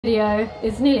Video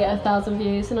is nearly at 1,000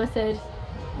 views, and I said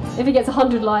if it gets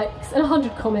 100 likes and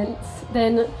 100 comments,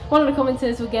 then one of the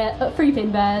commenters will get a free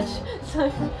pin badge.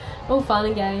 So all fun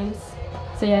and games.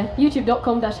 So yeah,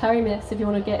 youtube.com/harrymiss if you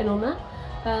want to get in on that.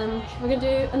 We're gonna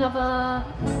do another.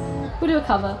 We'll do a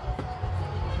cover.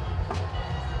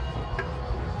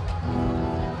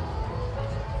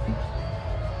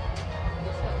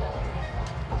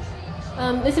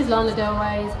 This is Lana Del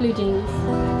Rey's Blue Jeans.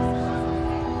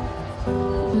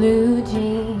 Blue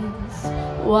jeans,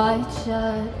 white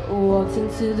shirt, walked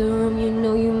into the room, you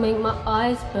know you make my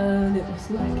eyes burn. It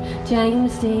was like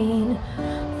James Dean,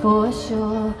 for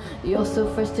sure. You're so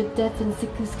fresh to death and sick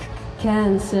as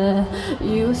cancer.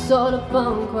 You sort of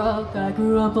punk rock, I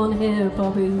grew up on hip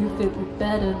hop. You fit me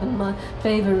better than my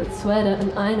favorite sweater.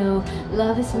 And I know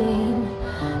love is mean,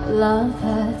 love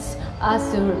hurts. I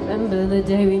still remember the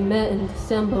day we met in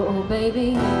December. Oh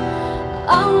baby,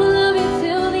 I will love you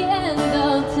till the end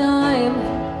of time.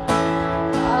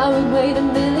 I would wait a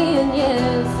million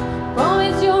years.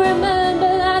 Promise you'll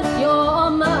remember that you're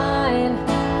mine.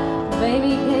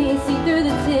 Baby, can you see through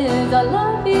the tears? I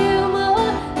love you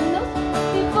more than those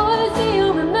before. Say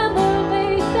you'll remember,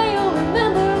 baby. Say you'll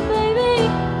remember, baby.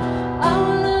 I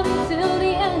will love you till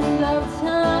the end of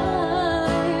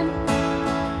time.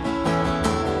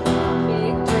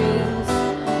 Big dreams,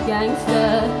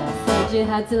 gangster. You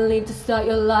had to leave to start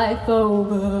your life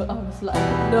over. I was like,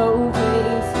 no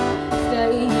please,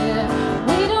 stay here.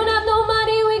 We don't have no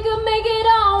money, we could make it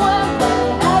all work. But we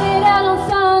had it out on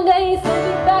Sunday, so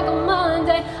be back on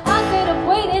Monday. I stayed up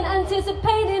waiting,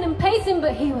 anticipating and pacing,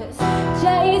 but he was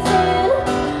chasing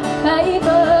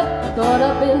paper. Caught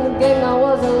up in the game, I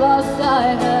wasn't lost,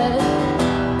 I heard.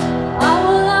 I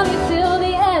will love you till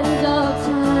the end of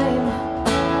time.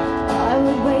 I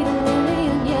would wait a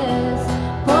million years.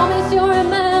 Promise you'll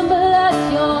remember that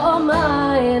you're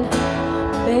mine.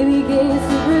 Baby, can you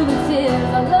see through the tears?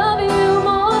 I love you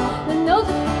more than those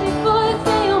before.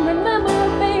 Say you'll remember,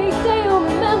 baby. Say you'll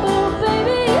remember,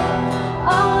 baby.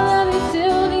 I will love you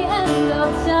till the end of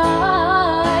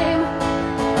time.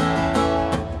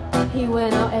 He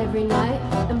went out every night,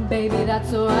 and baby,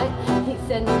 that's alright. He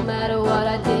said no matter what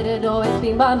I did, it'd always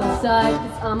be by my side.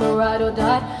 Cause I'm a ride or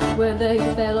die, whether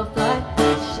you fail or fly.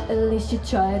 At least you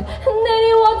tried. And then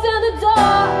he walked out the door,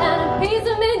 and a piece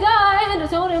of me died. And I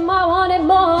told him I wanted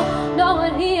more, not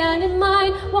what he had in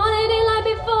mind. Wanted it like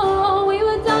before, we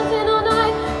were dancing all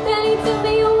night. Then he took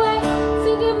me away,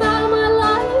 took him out of my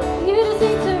life. You just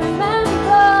need to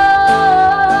remember,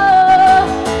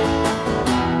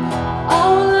 I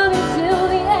will love you till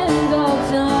the end of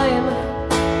time.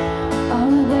 I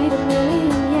will wait a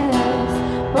million years.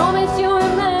 Promise you'll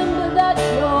remember that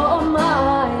you're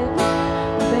mine.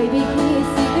 Baby, can you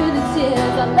see through the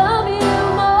tears? I love you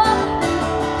more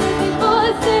than before.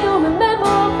 Say you'll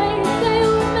remember, baby. Say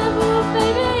you'll remember,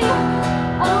 baby.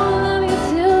 I will love you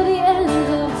till the end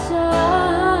of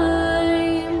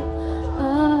time.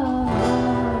 Oh.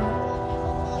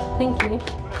 Thank you.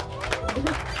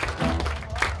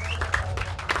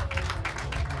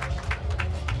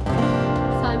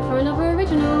 Time for another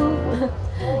original.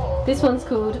 This one's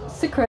called Secret.